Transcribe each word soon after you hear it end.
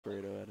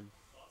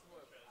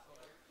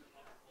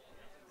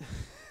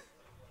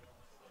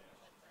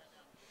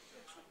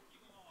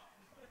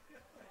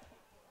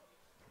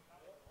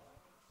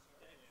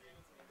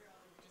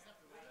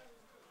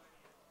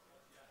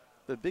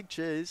But Big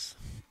Cheese,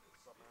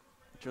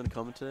 do you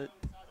want to commentate?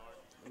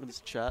 Let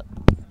us chat.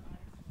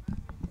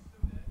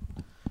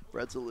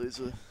 Brad's a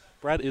loser.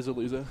 Brad is a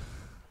loser.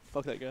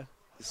 Fuck that guy.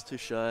 He's too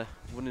shy.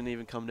 Wouldn't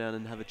even come down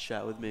and have a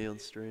chat with me on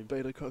stream.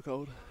 Beta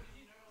cuckold.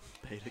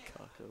 Beta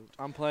cuckold.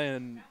 I'm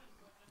playing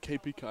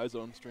KP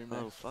Kaiza on stream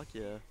Oh, next. fuck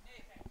yeah.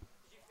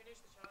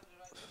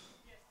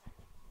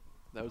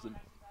 That was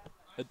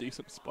a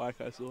decent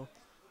spike I saw.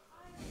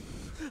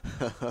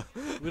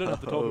 We don't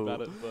have to talk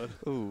about it, but...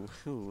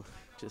 Ooh.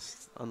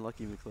 Just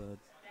unlucky McLeod.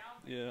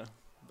 Yeah,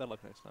 bad luck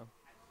next time.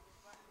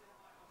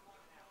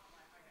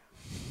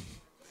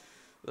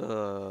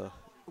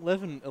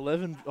 11,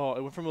 oh,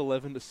 it went from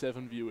 11 to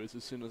 7 viewers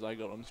as soon as I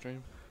got on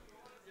stream.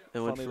 It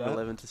went Funny from that.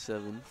 11 to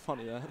 7.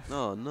 Funny that.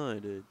 Oh, no,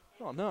 dude.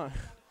 Oh, no.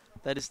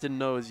 They just didn't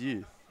know it was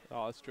you.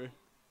 Oh, that's true.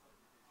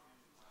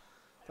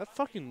 That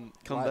fucking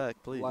Come back,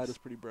 please. light is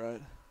pretty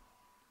bright.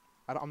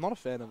 I'm not a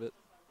fan of it.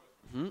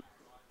 Hmm?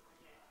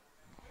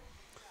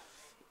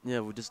 Yeah,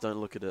 well, just don't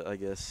look at it, I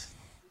guess.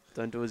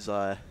 Don't do a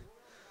Zai.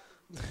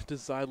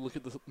 Does Zai look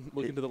into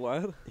the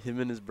light? Him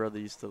and his brother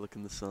used to look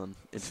in the sun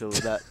until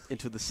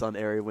the sun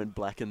area went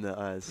black in their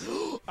eyes.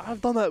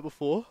 I've done that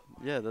before.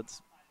 Yeah, that's...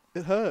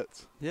 It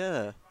hurts.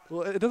 Yeah.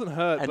 Well, it doesn't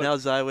hurt. And but now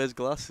Zai wears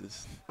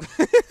glasses.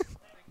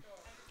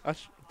 I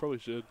probably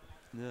should.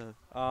 Yeah.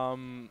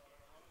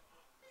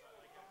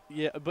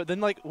 Yeah, but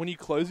then like when you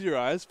close your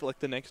eyes for like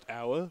the next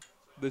hour,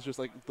 there's just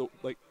like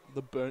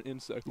the burnt in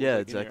circles. Yeah,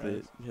 like, in your exactly.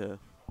 eyes. Yeah.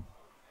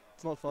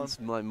 It's not fun. It's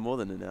like more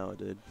than an hour,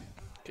 dude.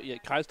 Yeah,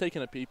 Kai's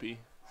taking a pee-pee,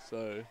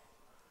 so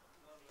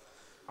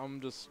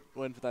I'm just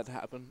waiting for that to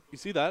happen. You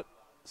see that?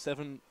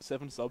 Seven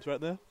subs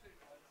right there?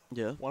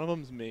 Yeah. One of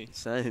them's me.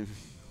 Same.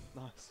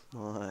 Nice.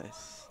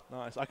 Nice.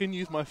 Nice. I can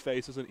use my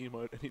face as an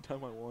emote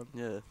anytime I want.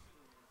 Yeah.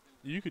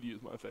 You could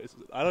use my face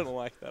as it. I don't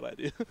like that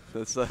idea.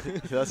 That's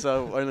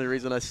the only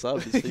reason I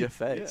subbed is for your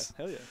face.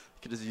 Yeah, hell yeah. I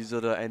could just use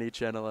it on any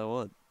channel I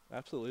want.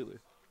 Absolutely.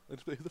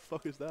 Who the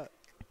fuck is that?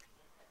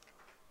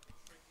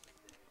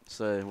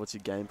 So, what's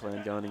your game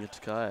plan going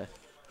into Kai?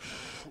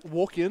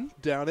 Walk in,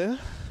 down air.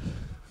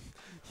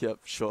 Yep,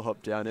 short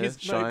hop down air,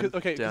 shine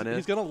down air.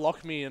 He's going to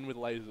lock me in with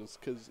lasers,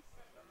 because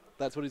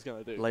that's what he's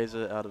going to do.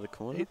 Laser out of the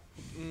corner?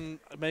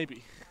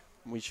 Maybe.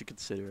 We should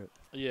consider it.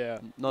 Yeah.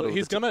 Not Look, all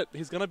he's the gonna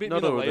beat me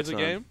in the laser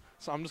game,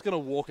 so I'm just going to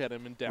walk at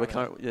him and down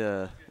air.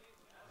 Yeah.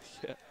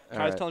 Yeah.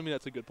 Kai's telling me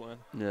that's a good plan.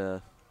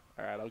 Yeah.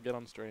 Alright, I'll get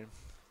on stream.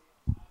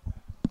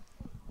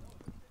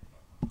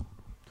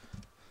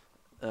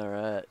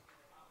 Alright.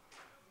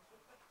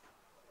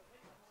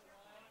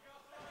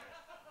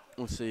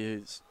 We'll see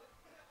who's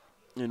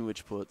in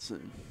which port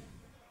soon.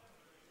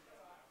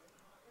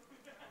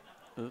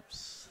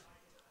 Oops.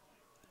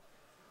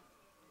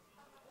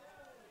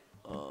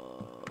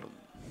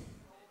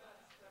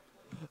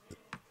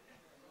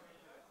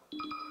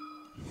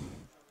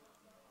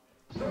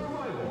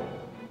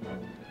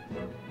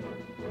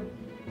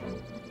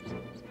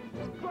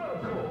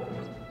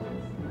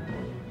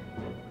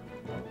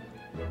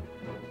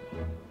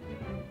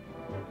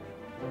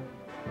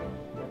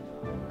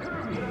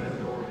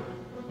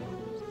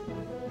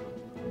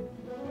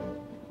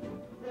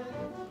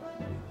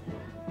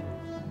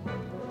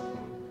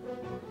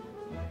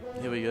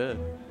 Here we go.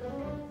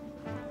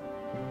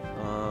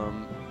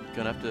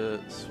 Gonna have to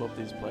swap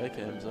these player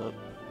cams up.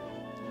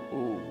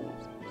 Ooh.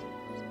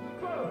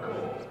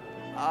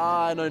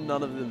 I know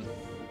none of them.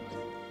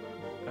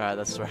 Alright,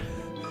 that's right.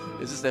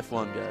 This is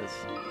F1, guys.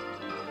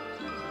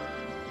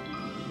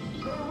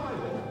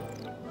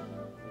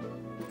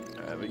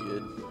 Alright, we're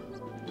good.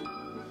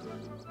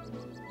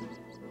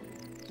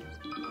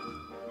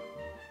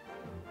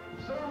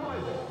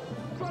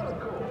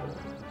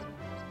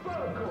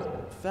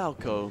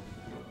 Falco.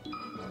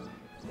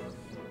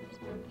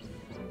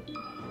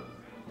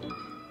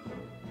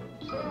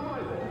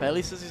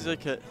 Bailey says he's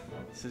okay.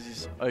 Says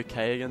he's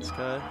okay against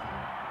Kai,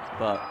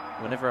 but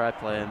whenever I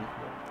play him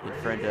in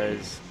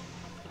friendos,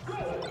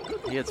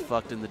 he gets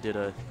fucked in the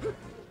ditto.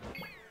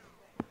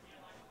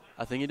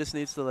 I think he just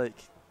needs to like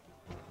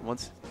I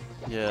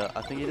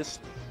think he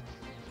doesn't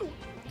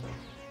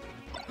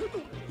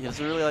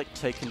really like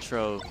take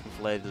control with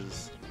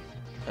lasers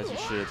as he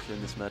should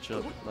in this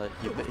matchup. Like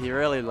he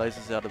rarely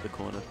lasers out of the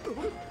corner,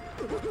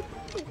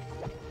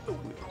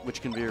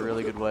 which can be a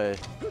really good way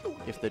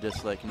if they're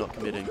just like not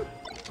committing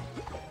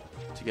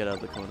to get out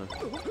of the corner.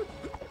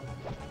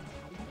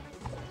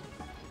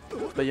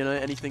 But you know,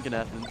 anything can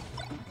happen.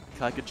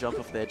 Kai could jump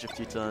off the edge a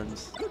few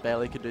times.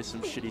 Bailey could do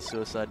some shitty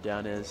suicide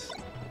down airs.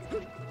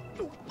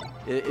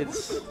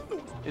 It's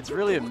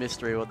really a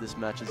mystery what this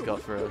match has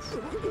got for us.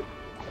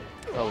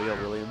 Oh, we got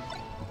William.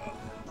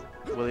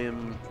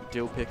 William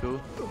Dill Pickle.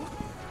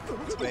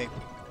 It's me.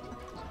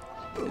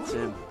 It's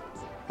him.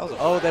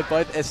 Oh, they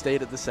both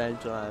SD'd at the same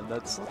time.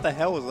 That's What the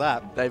hell was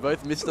that? They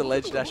both missed the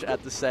ledge dash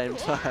at the same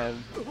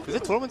time. Was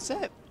it tournament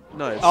set?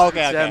 No, it's Oh,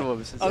 okay, okay.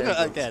 Sandworms, it's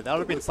Sandworms. Okay, that would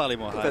have been slightly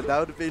more high. But that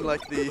would have been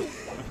like the...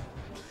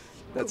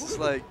 That's just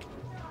like...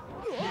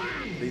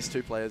 These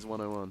two players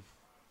 101.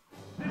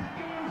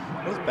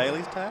 What was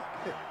Bailey's tag?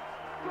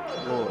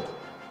 Lord.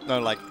 No,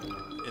 like,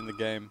 in the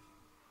game.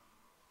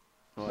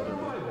 Oh, I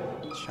don't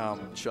know. Chum.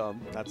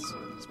 Chum. That's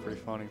pretty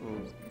funny.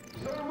 Ooh.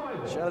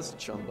 Shout out to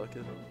Chum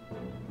Bucket.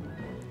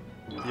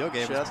 Your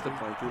game Shout was out to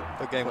Plankton.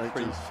 Your game was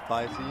pretty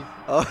spicy.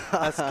 Oh.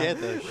 That scared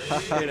the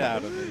shit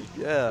out of me.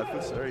 Yeah, I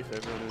feel sorry for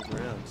everyone who's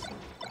around.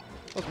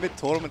 I was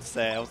mid-tournament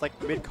there. I was like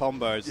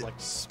mid-combos, Yeah. like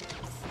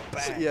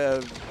bang. So,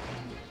 yeah,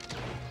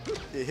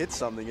 it hit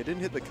something. It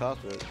didn't hit the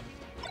carpet.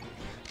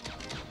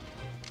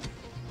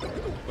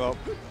 Well,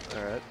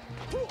 Alright.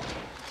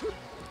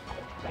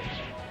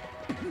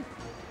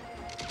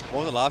 what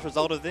was the last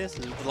result of this?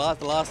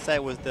 The last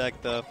set was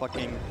like the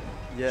fucking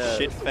Yeah.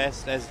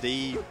 shitfest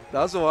SD.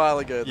 That was a while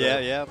ago, though. Yeah,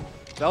 yeah.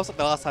 That was like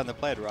the last time they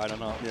played, right? Or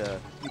not? Yeah.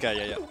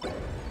 Okay, yeah.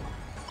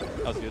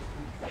 That was good.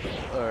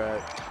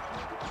 Alright.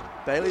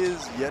 Bailey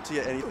is yet to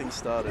get anything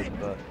started,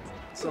 but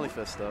it's only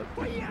first start.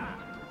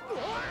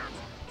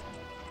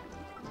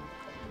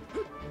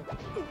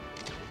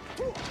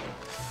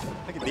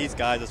 I think these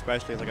guys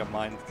especially is like a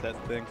mindset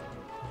thing.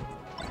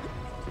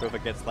 Whoever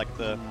gets like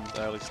the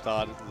early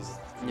start is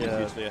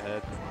usually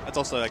ahead. That's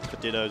also like for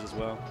Dittos as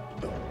well.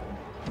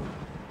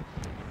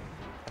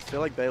 I feel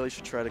like Bailey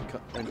should try to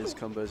end his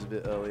combos a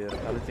bit earlier.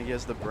 I don't think he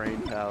has the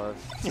brain power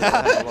to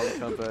have a long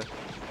combo.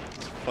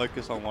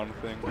 Focus on one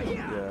thing.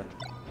 Yeah.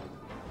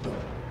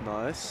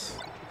 Nice.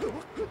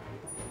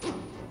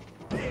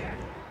 Yeah,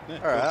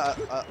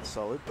 Alright,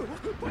 solid.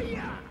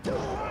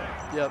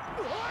 Yep.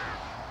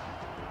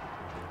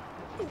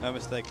 no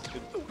mistakes.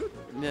 Good.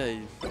 Yeah,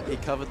 he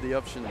covered the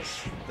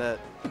options that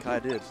Kai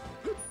did.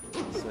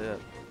 So yeah.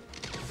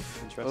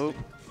 Interesting. Oh,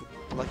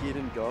 lucky he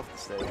didn't go off the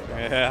stage.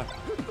 Yeah.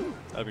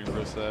 That'd be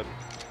real sad.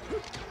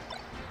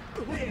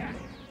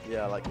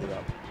 Yeah, I like the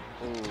up.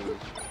 Ooh.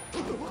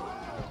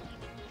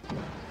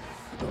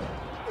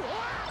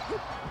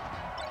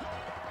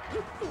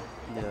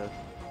 Yeah.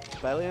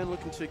 Bailey ain't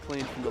looking too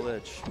clean from the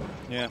ledge.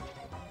 Yeah.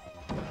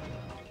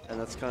 And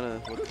that's kind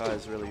of what Kai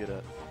is really good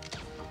at.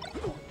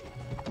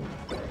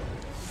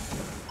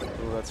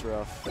 Oh, that's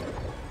rough.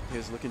 He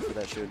was looking for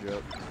that show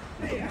drop.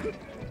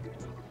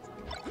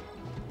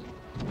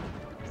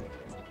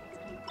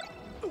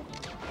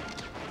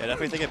 Yeah,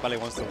 definitely think if Bailey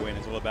wants to win,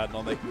 it's all about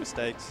not making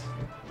mistakes.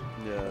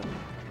 Yeah.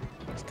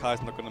 Because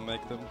Kai's not going to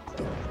make them.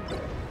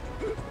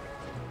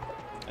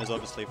 There's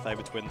obviously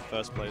favour to win the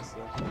first place,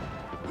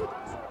 though.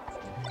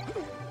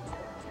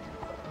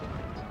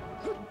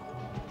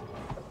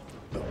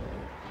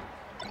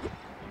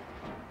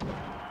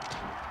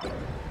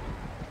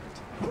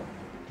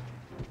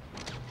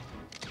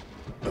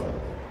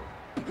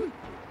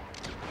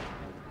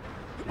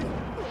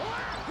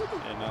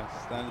 Yeah,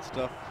 nice. Standard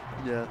stuff.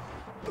 Yeah.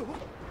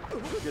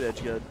 Good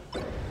edge guard.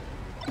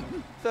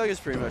 Falco's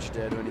pretty much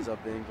dead when he's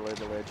up being below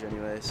the ledge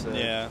anyway, so...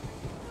 Yeah.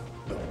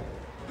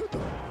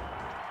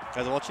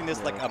 Guys, watching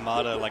this like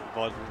Armada like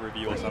VOD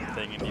review or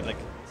something, and he like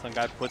some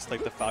guy puts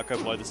like the Falco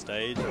below the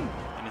stage, and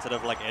instead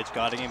of like edge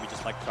guarding him, he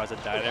just like tries to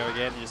down air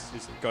again. He just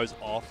goes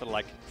off and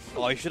like,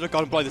 oh, he should have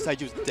gone below the stage.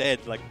 He was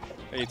dead. Like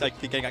he's like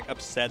getting like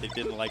upset. He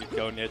didn't like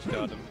go and edge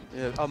guard him.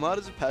 Yeah,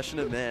 Armada's a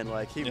passionate man.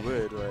 Like he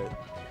would. Like.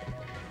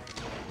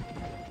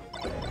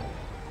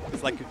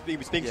 It's like he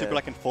was being super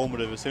like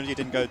informative. As soon as he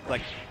didn't go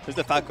like, as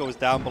the Falco was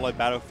down below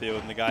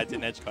battlefield and the guy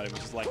didn't edge guard him, he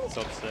was just like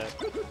so upset.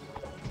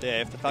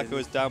 Yeah, if the Falco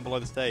is down below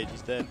the stage,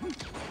 he's dead.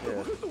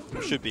 Yeah.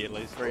 Or should be at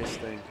least. Freest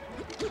thing.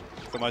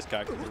 For most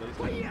characters at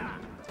least.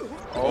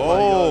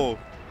 Oh!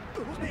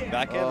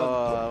 Back end?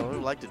 Oh, I would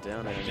have liked it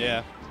down air.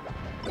 Yeah.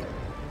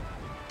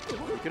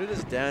 You could have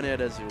just down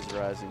aired as he was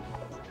rising.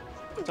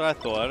 That's what I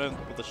thought. I don't know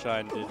what the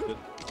shine did, but it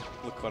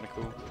looked kind of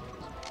cool.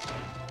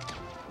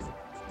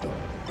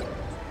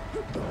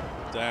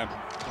 Damn.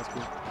 That's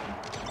cool.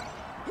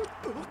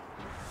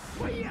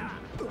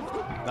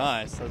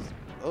 Nice. That's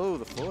Oh,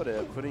 the forward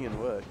air, putting in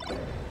work. well,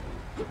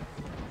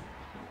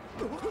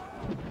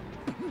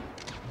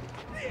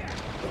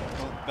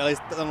 at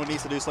least done what he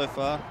needs to do so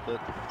far,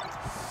 but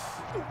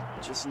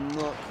Just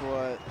not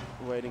quite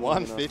waiting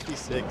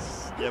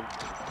 156. Yep.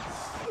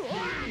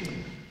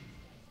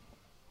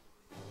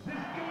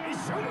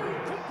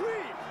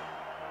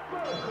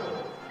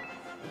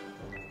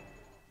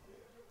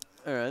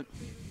 Alright.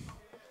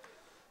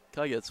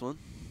 Kai gets one.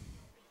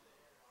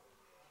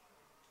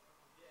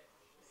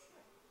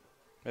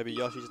 Maybe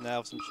Yoshi's now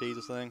with some cheese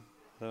or something.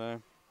 I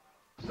don't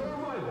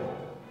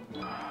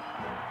know.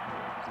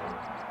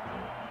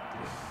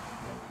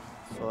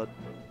 FOD.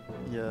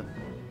 Yeah.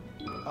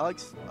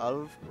 Alex, out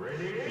of.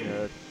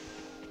 Yeah.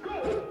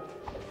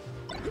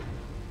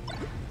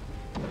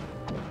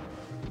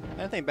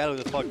 I don't think Battle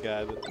was a FOD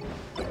guy, but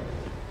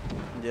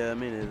Yeah,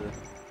 me neither.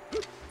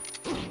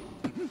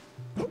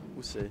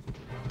 We'll see.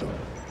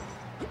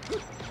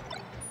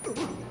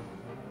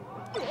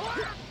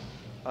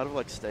 I'd have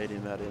like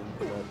stadium at him,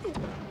 but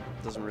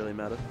doesn't really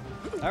matter.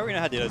 I don't really know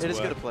how Dittos They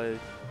just work. gotta play.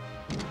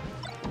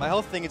 My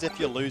whole thing is if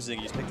you're losing,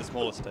 you just pick the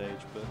smaller stage,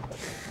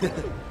 but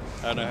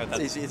I don't know how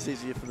that's... It's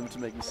easier for them to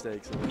make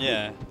mistakes.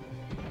 Yeah.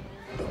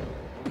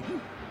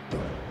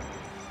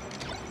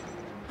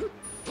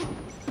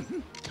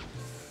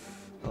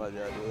 I like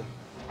the idea.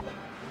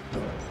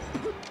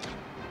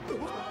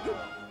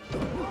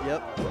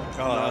 Yep.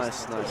 Oh,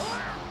 Nice, nice.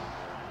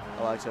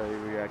 I liked how he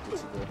reacted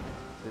to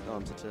the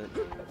arms attack.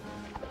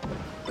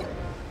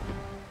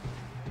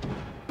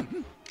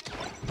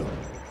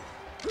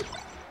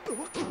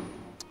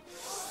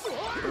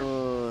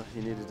 Oh,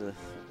 he needed to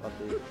up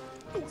it.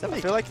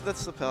 I feel like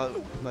that's the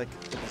the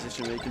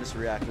position where you can just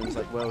react and it's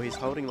like, well, he's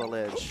holding the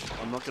ledge.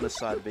 I'm not going to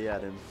side B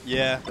at him.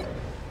 Yeah.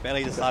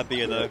 Bailey's a side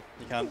B though.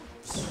 You can't.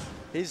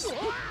 Bailey's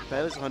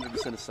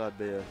 100% a side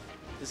B.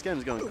 This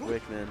game's going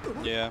quick, man.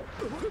 Yeah.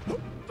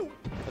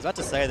 I was about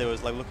to say there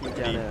was like looking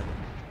to Down be there.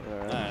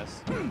 Alright.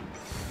 nice.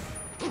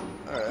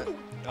 Alright.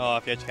 Oh,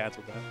 if you edge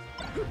cancelled that.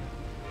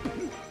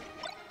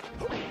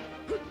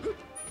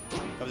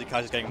 Obviously,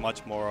 Kaiza's getting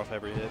much more off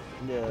every hit.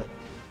 Yeah.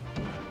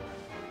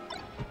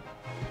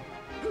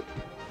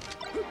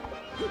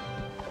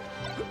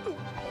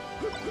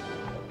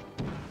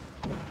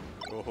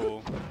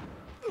 Oh.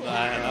 Nah,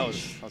 that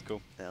was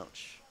cool.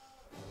 Ouch.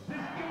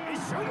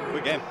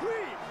 Good game.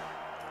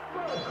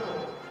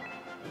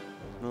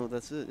 No,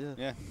 that's it, yeah.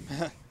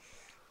 Yeah.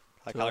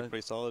 I looked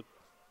pretty solid.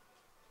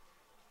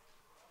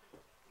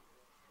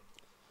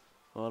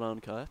 Well done,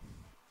 Kai.